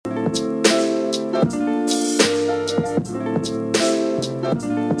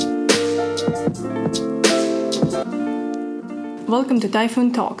Welcome to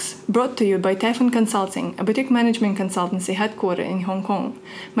Typhoon Talks, brought to you by Typhoon Consulting, a boutique management consultancy headquartered in Hong Kong.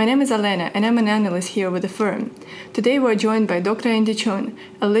 My name is Elena, and I'm an analyst here with the firm. Today we're joined by Dr. Andy Chun,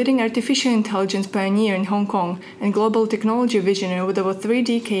 a leading artificial intelligence pioneer in Hong Kong and global technology visionary with over 3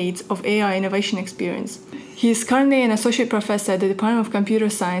 decades of AI innovation experience. He is currently an associate professor at the Department of Computer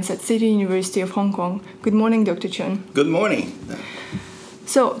Science at City University of Hong Kong. Good morning, Dr. Chun. Good morning.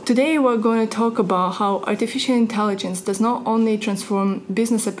 So today we're going to talk about how artificial intelligence does not only transform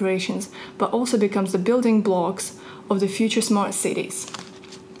business operations, but also becomes the building blocks of the future smart cities.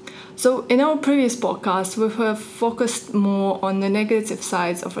 So in our previous podcast, we have focused more on the negative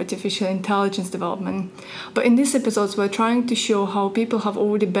sides of artificial intelligence development. But in these episodes, we're trying to show how people have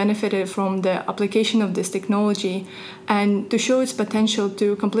already benefited from the application of this technology and to show its potential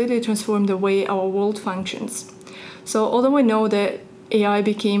to completely transform the way our world functions. So although we know that AI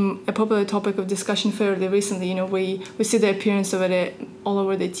became a popular topic of discussion fairly recently. We see the appearance of it all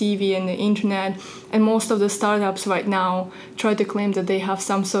over the TV and the internet, and most of the startups right now try to claim that they have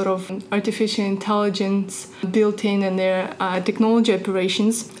some sort of artificial intelligence built in their technology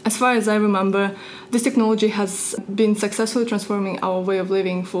operations. As far as I remember, this technology has been successfully transforming our way of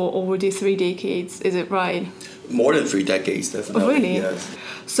living for over these 3 decades. Is it right? More than 3 decades, definitely. Oh, really? Yes.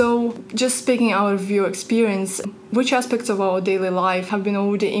 So, just speaking out of your experience, which aspects of our daily life have been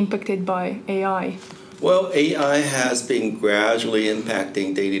already impacted by AI? Well, AI has been gradually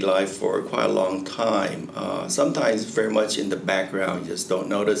impacting daily life for quite a long time. Sometimes very much in the background, you just don't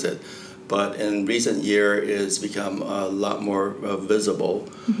notice it. But in recent years, it's become a lot more visible.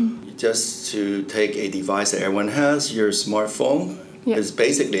 Mm-hmm. Just to take a device that everyone has, your smartphone is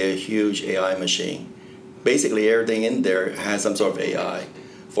basically a huge AI machine. Basically, everything in there has some sort of AI.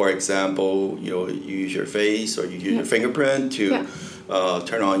 For example, you use your face or you use your fingerprint to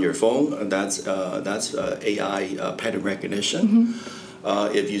turn on your phone. That's AI pattern recognition.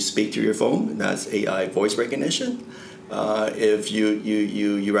 Mm-hmm. If you speak to your phone, that's AI voice recognition. If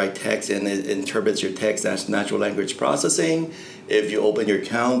you write text and it interprets your text, that's natural language processing. If you open your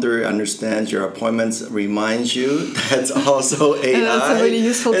calendar, understands your appointments, reminds you, that's also AI. And that's a really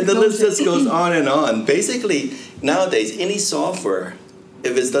useful and technology. the list just goes on and on. Basically, nowadays, any software,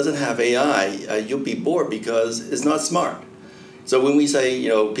 if it doesn't have AI, you'll be bored because it's not smart. So when we say,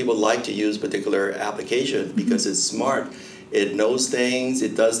 people like to use particular application because it's smart, it knows things,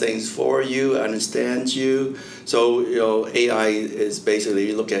 it does things for you, understands you. So, AI is basically,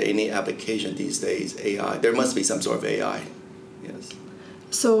 you look at any application these days, AI, there must be some sort of AI. Yes.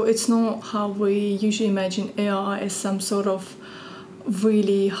 So it's not how we usually imagine AI as some sort of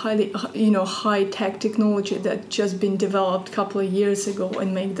really high-tech technology that just been developed a couple of years ago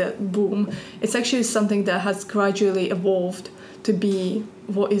and made that boom. It's actually something that has gradually evolved to be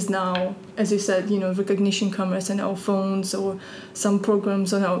what is now, as you said, recognition cameras in our phones or some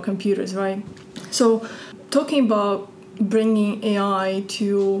programs on our computers, right? So talking about bringing AI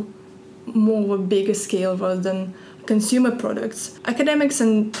to more of a bigger scale rather than consumer products, academics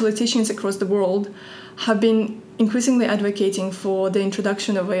and politicians across the world have been increasingly advocating for the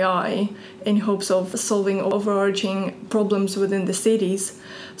introduction of AI in hopes of solving overarching problems within the cities.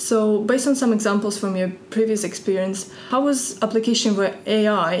 So based on some examples from your previous experience, how was application of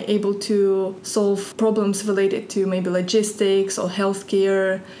AI able to solve problems related to maybe logistics or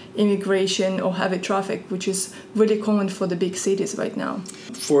healthcare, immigration or heavy traffic, which is really common for the big cities right now?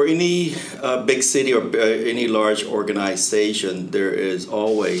 For any big city or any large organization, there is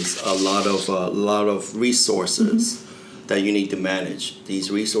always a lot of resources that you need to manage.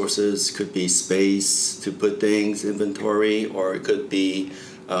 These resources could be space to put things, inventory, or it could be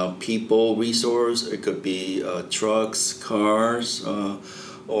people resource. It could be trucks, cars,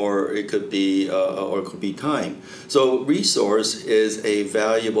 or it could be time. So resource is a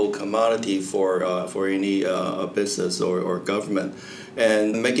valuable commodity for any business or government.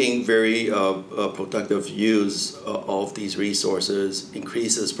 And making very productive use of these resources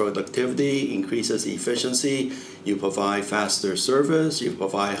increases productivity, increases efficiency. You provide faster service, you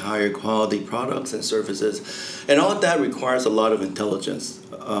provide higher quality products and services. And all that requires a lot of intelligence.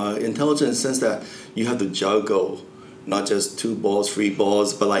 Intelligence in the sense that you have to juggle not just 2 balls, 3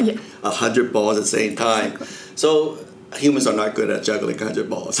 balls, but 100 balls at the same time. So humans are not good at juggling 100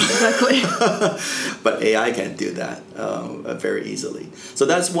 balls. Exactly. But AI can do that very easily. So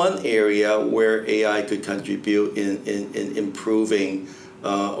that's one area where AI could contribute in improving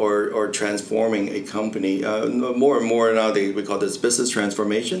or transforming a company. More and more nowadays we call this business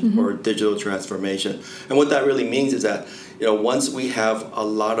transformation or digital transformation. And what that really means is that once we have a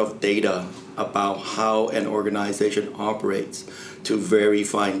lot of data about how an organization operates to very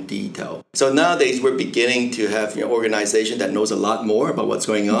fine detail. So nowadays we're beginning to have organization that knows a lot more about what's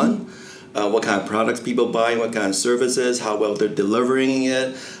going on, what kind of products people buy, what kind of services, how well they're delivering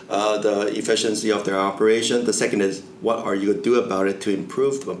it, the efficiency of their operation. The second is, what are you going to do about it to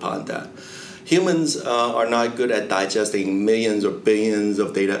improve upon that? Humans are not good at digesting millions or billions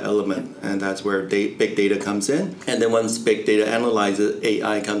of data elements, and that's where big data comes in. And then once big data analyzes,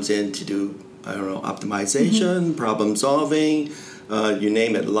 AI comes in to do, optimization, problem solving, you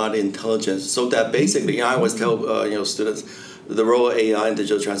name it, a lot of intelligence. So that basically, I always tell students, the role of AI in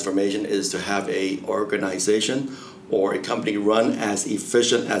digital transformation is to have a organization or a company run as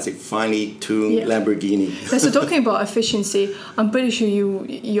efficient as a finely tuned Lamborghini. So talking about efficiency, I'm pretty sure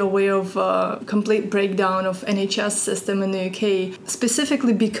you're aware of complete breakdown of NHS system in the UK,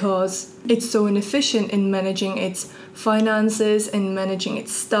 specifically because it's so inefficient in managing its finances and managing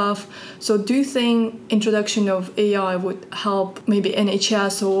its staff. So do you think introduction of AI would help maybe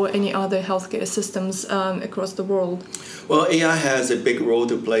NHS or any other healthcare systems across the world? Well, AI has a big role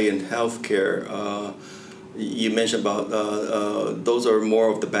to play in healthcare. You mentioned about those are more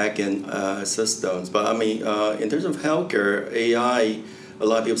of the back-end systems. But in terms of healthcare, AI, a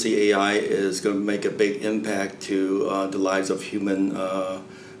lot of people see AI is going to make a big impact to the lives of human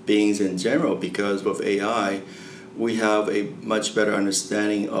beings in general, because with AI, we have a much better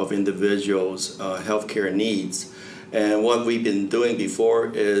understanding of individuals' healthcare needs. And what we've been doing before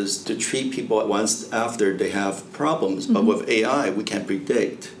is to treat people at once after they have problems. But with AI, we can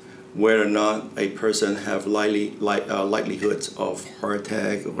predict whether or not a person have likelihoods of heart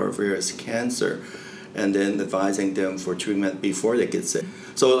attack or various cancer, and then advising them for treatment before they get sick.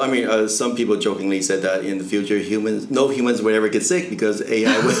 So, some people jokingly said that in the future, no humans will ever get sick because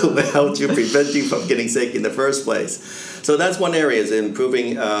AI will help you prevent you from getting sick in the first place. So that's one area, is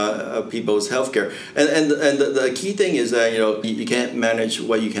improving people's healthcare. And the key thing is that, you can't manage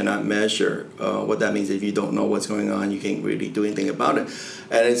what you cannot measure. What that means, if you don't know what's going on, you can't really do anything about it.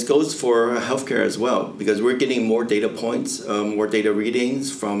 And it goes for healthcare as well, because we're getting more data points, more data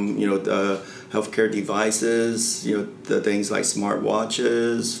readings from, the healthcare devices, the things like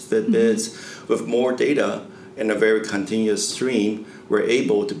smartwatches, Fitbits. With more data in a very continuous stream, we're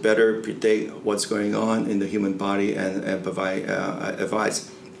able to better predict what's going on in the human body and provide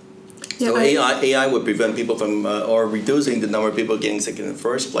advice. Yeah, so AI would prevent people from or reducing the number of people getting sick in the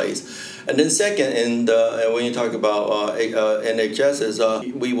first place. And then second, when you talk about NHS,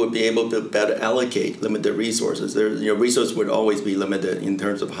 is we would be able to better allocate limited resources. Resources would always be limited in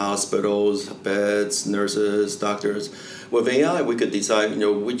terms of hospitals, beds, nurses, doctors. With AI, we could decide,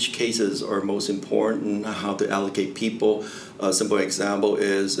 which cases are most important, how to allocate people. A simple example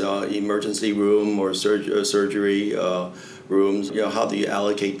is emergency room or surgery rooms. How do you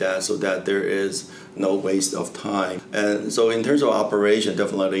allocate that so that there is no waste of time? And so, in terms of operation,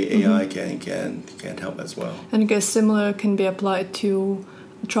 definitely AI can help as well. And I guess similar can be applied to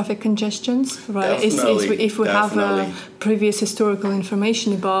traffic congestions, right? Definitely, if we have previous historical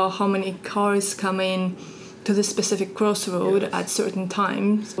information about how many cars come in to the specific crossroad at certain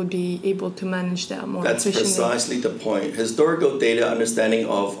times, would be able to manage that more efficiently. That's precisely the point. Historical data understanding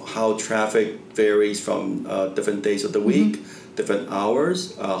of how traffic varies from different days of the week, different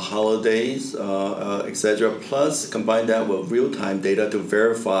hours, holidays, etc. Plus combine that with real-time data to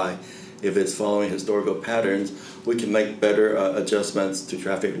verify if it's following historical patterns. We can make better adjustments to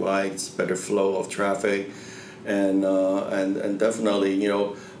traffic lights, better flow of traffic, and definitely,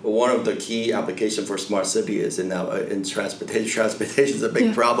 one of the key applications for smart city is in transportation. Transportation is a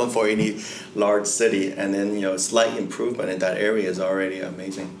big problem for any large city, and then slight improvement in that area is already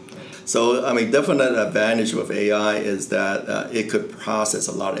amazing. So definite advantage with AI is that it could process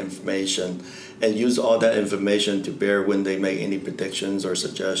a lot of information and use all that information to bear when they make any predictions or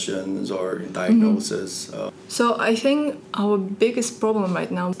suggestions or diagnosis. So I think our biggest problem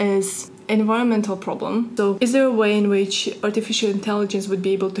right now is environmental problem. So is there a way in which artificial intelligence would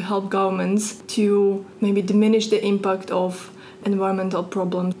be able to help governments to maybe diminish the impact of environmental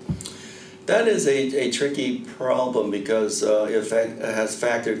problems? That is a tricky problem because it has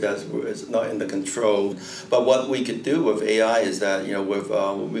factors that is not in the control. But what we could do with AI is that, with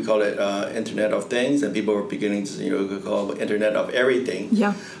we call it Internet of Things, and people are beginning to call it Internet of Everything.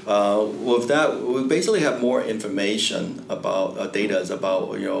 Yeah. With that, we basically have more information about data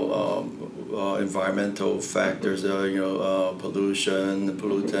about environmental factors, pollution,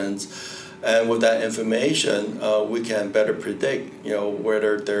 pollutants. And with that information, we can better predict,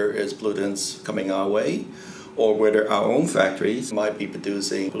 whether there is pollutants coming our way, or whether our own factories might be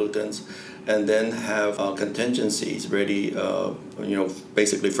producing pollutants. and then have contingencies ready.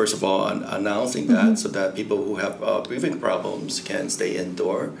 Basically, first of all, announcing that so that people who have breathing problems can stay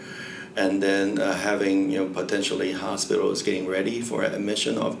indoor, and then having potentially hospitals getting ready for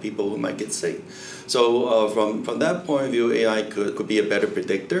admission of people who might get sick. So from that point of view, AI could be a better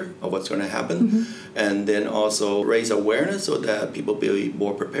predictor of what's going to happen, and then also raise awareness so that people be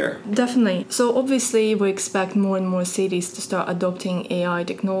more prepared. Definitely. So obviously we expect more and more cities to start adopting AI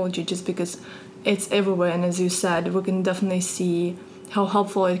technology just because it's everywhere, and as you said, we can definitely see how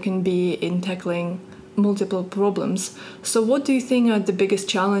helpful it can be in tackling multiple problems. So what do you think are the biggest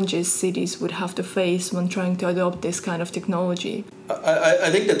challenges cities would have to face when trying to adopt this kind of technology? I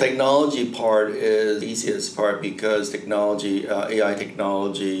think the technology part is the easiest part because technology, AI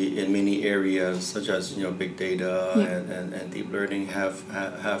technology in many areas such as big data and deep learning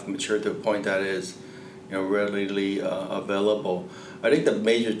have matured to a point that is readily available. I think the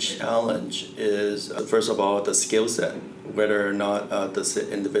major challenge is first of all the skill set, whether or not the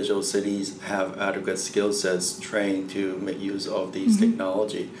individual cities have adequate skill sets trained to make use of these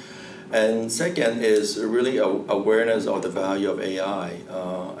technology. And second is really awareness of the value of AI.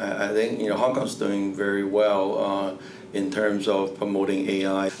 I think Hong Kong's doing very well in terms of promoting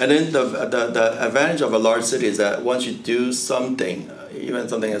AI. And then the advantage of a large city is that once you do something, even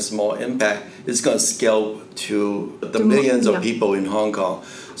something has small impact, it's going to scale to the millions of people in Hong Kong.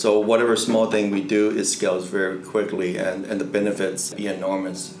 So whatever small thing we do, it scales very quickly, and the benefits be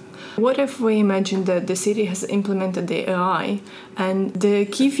enormous. What if we imagine that the city has implemented the AI and the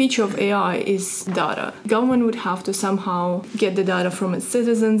key feature of AI is data? Government would have to somehow get the data from its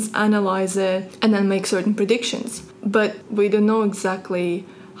citizens, analyze it, and then make certain predictions. But we don't know exactly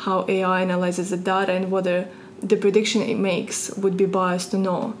how AI analyzes the data and whether the prediction it makes would be biased or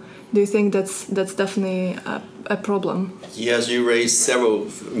not. Do you think that's definitely a problem? Yes, you raised several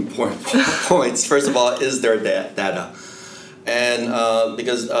important points. First of all, is there data? And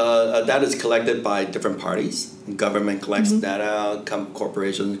because data is collected by different parties, government collects data,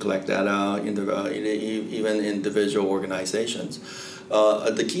 corporations collect data, even individual organizations.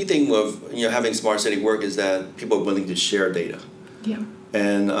 The key thing with having smart city work is that people are willing to share data. Yeah.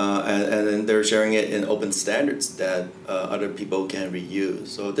 And then they're sharing it in open standards that other people can reuse.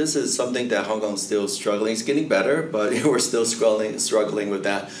 So this is something that Hong Kong is still struggling. It's getting better, but we're still struggling with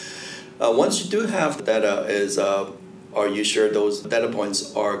that. Once you do have the data, are you sure those data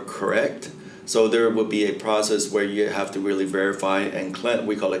points are correct? So there will be a process where you have to really verify and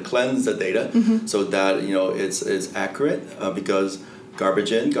we call it cleanse the data, so that it's accurate because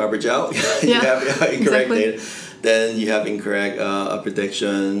garbage in, garbage out. You have incorrect data. Then you have incorrect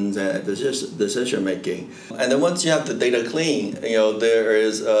predictions and decision making. And then once you have the data clean, there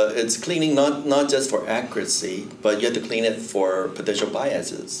is it's cleaning not just for accuracy, but you have to clean it for potential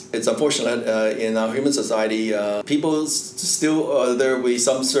biases. It's unfortunate in our human society, people still there will be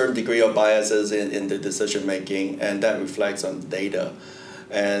some certain degree of biases in the decision making, and that reflects on data.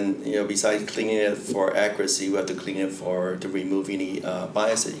 And besides cleaning it for accuracy, we have to clean it to remove any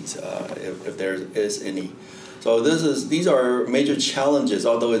biases if there is any. So these are major challenges.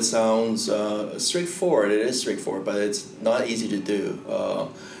 Although it sounds straightforward, it is straightforward, but it's not easy to do.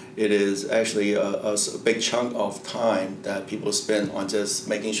 It is actually a big chunk of time that people spend on just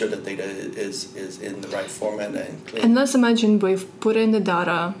making sure that data is in the right format and clean. And let's imagine we've put in the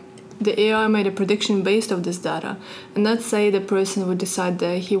data. The AI made a prediction based on this data. And let's say the person would decide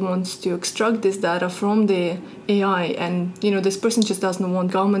that he wants to extract this data from the AI, and this person just doesn't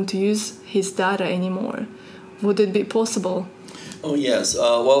want government to use his data anymore. Would it be possible? Oh, yes.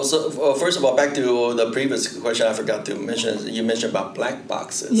 First of all, back to the previous question I forgot to mention. You mentioned about black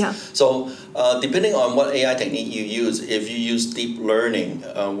boxes. Yeah. So depending on what AI technique you use, if you use deep learning,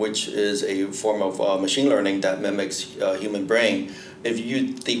 which is a form of machine learning that mimics human brain, if you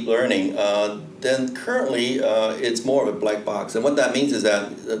use deep learning, then currently it's more of a black box. And what that means is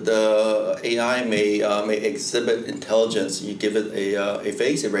that the AI may exhibit intelligence. You give it a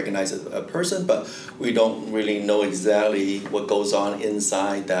face, it recognizes a person, but we don't really know exactly what goes on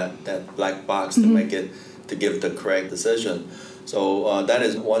inside that black box to give the correct decision. So that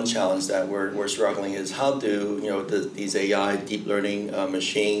is one challenge that we're struggling, is how do these AI deep learning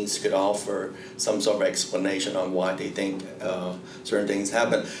machines could offer some sort of explanation on why they think certain things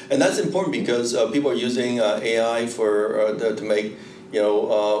happen. And that's important because people are using AI to make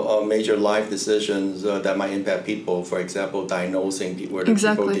major life decisions that might impact people. For example, diagnosing whether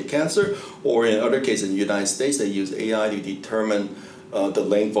people get cancer, or in other cases in the United States, they use AI to determine the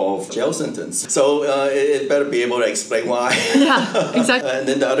length of jail sentence. So it better be able to explain why. Yeah, exactly. And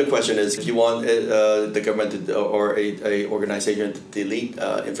then the other question is, if you want the government or a organization to delete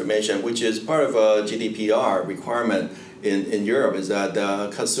information, which is part of a GDPR requirement in Europe, is that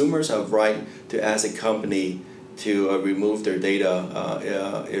consumers have right to ask a company to remove their data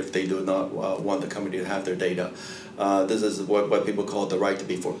if they do not want the company to have their data. This is what people call the right to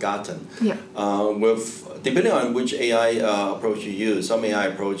be forgotten. Yeah. Depending on which AI approach you use, some AI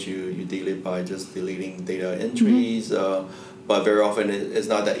approach you deal it by just deleting data entries, but very often it's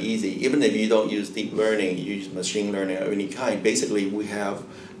not that easy. Even if you don't use deep learning, you use machine learning of any kind, basically we have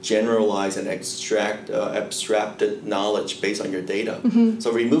generalized and abstracted knowledge based on your data.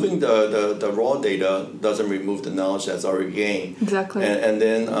 So removing the raw data doesn't remove the knowledge that's already gained. Exactly. And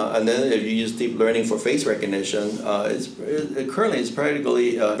then if you use deep learning for face recognition, currently it's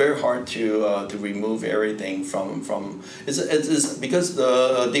practically very hard to remove everything from it's because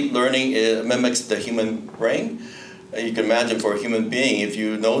the deep learning mimics the human brain. You can imagine for a human being, if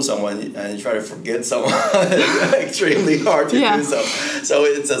you know someone and you try to forget someone, it's extremely hard to do so. So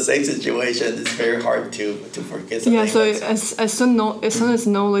it's the same situation. It's very hard to forget something. Yeah, so as soon as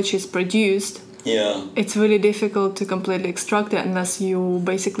knowledge is produced, it's really difficult to completely extract it unless you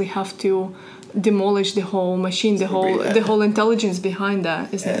basically have to demolish the whole machine, the whole intelligence behind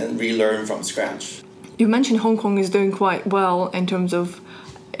that, isn't it? And relearn from scratch. You mentioned Hong Kong is doing quite well in terms of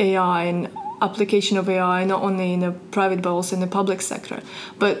AI and application of AI, not only in the private but also in the public sector.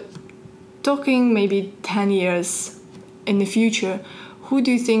 But talking maybe 10 years in the future, who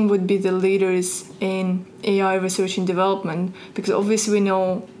do you think would be the leaders in AI research and development? Because obviously we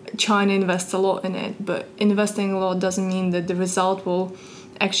know China invests a lot in it, but investing a lot doesn't mean that the result will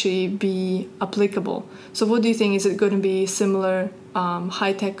actually be applicable. So what do you think? Is it going to be similar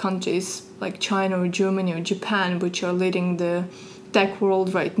high-tech countries like China or Germany or Japan, which are leading the tech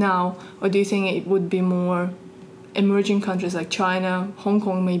world right now, or do you think it would be more emerging countries like China, Hong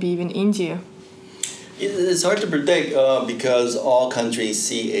Kong, maybe even India? It's hard to predict because all countries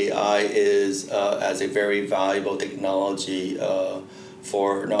see AI as a very valuable technology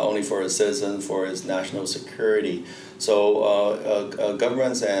for not only for its citizens, for its national security. So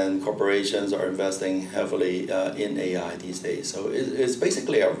governments and corporations are investing heavily in AI these days. So it's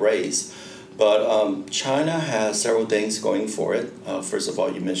basically a race. But China has several things going for it. First of all,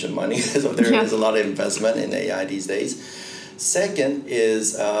 you mentioned money, so there is a lot of investment in AI these days. Second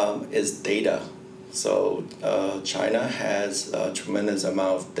is data. So China has a tremendous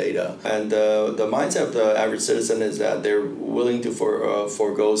amount of data, and the mindset of the average citizen is that they're willing to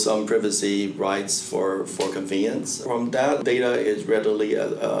forego some privacy rights for convenience. From that, data is readily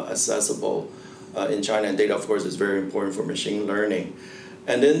accessible in China, and data, of course, is very important for machine learning.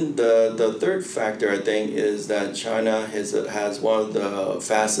 And then the third factor, I think, is that China has one of the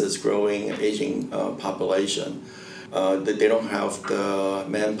fastest growing aging population. They don't have the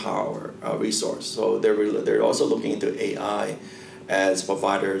manpower resource, so they're also looking into AI as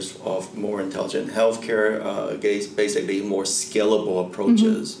providers of more intelligent healthcare, basically more scalable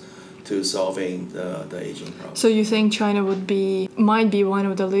approaches to solving the aging problem. So you think China might be one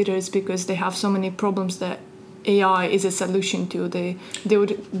of the leaders because they have so many problems that AI is a solution to. They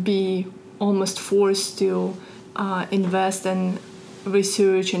would be almost forced to invest in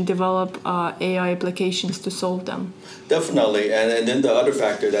research and develop AI applications to solve them. Definitely, and then the other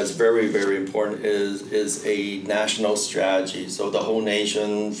factor that's very, very important is a national strategy. So the whole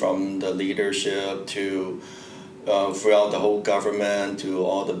nation, from the leadership to throughout the whole government to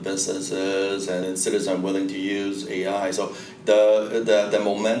all the businesses and citizens willing to use AI. So the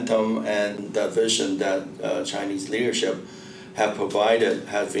momentum and the vision that Chinese leadership have provided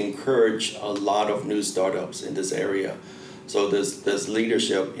have encouraged a lot of new startups in this area. So this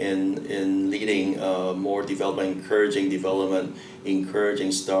leadership in leading more development,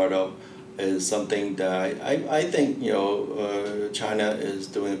 encouraging startup is something that I think China is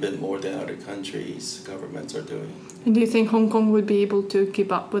doing a bit more than other countries' governments are doing. And do you think Hong Kong would be able to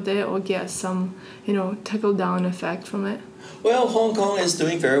keep up with it or get some trickle down effect from it? Well, Hong Kong is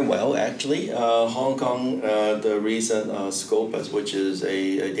doing very well, actually. Hong Kong, the recent Scopus, which is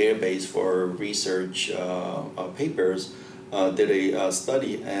a database for research papers, did a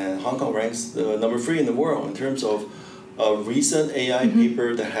study, and Hong Kong ranks number 3 in the world in terms of a recent AI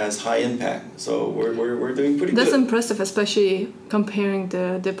paper that has high impact. So we're doing pretty good. That's impressive, especially comparing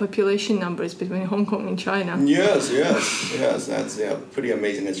the population numbers between Hong Kong and China. Yes. That's a pretty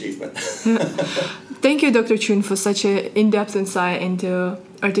amazing achievement. Thank you, Dr. Chun, for such an in-depth insight into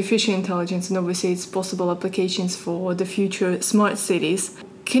artificial intelligence and obviously its possible applications for the future smart cities.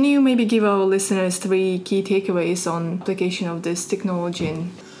 Can you maybe give our listeners 3 key takeaways on application of this technology?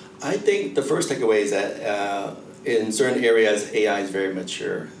 I think the first takeaway is that in certain areas, AI is very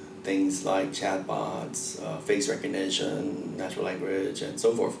mature. Things like chatbots, face recognition, natural language, and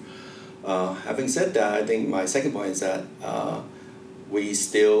so forth. Having said that, I think my second point is that we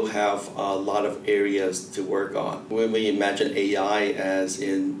still have a lot of areas to work on. When we imagine AI as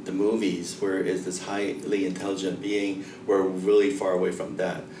in the movies, where it's this highly intelligent being, we're really far away from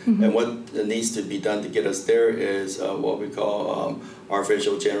that. Mm-hmm. And what needs to be done to get us there is what we call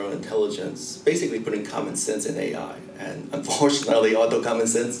artificial general intelligence, basically putting common sense in AI. And unfortunately, although common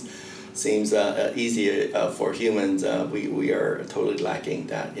sense seems easier for humans, we are totally lacking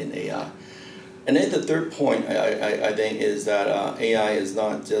that in AI. And then the third point, I think, is that AI is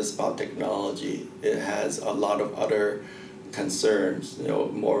not just about technology. It has a lot of other concerns,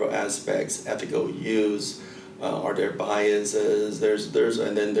 moral aspects, ethical use. Are there biases?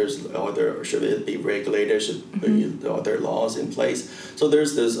 Should it be regulated? Are there laws in place? So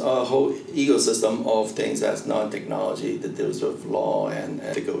there's this whole ecosystem of things that's non-technology that deals with law and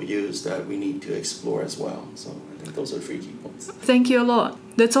ethical use that we need to explore as well. So I think those are 3 key points. Thank you a lot.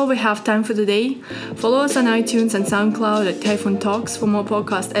 That's all we have time for today. Follow us on iTunes and SoundCloud at Typhoon Talks for more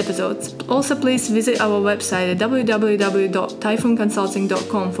podcast episodes. Also, please visit our website at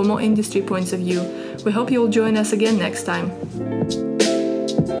www.typhoonconsulting.com for more industry points of view. We hope you'll join us again next time.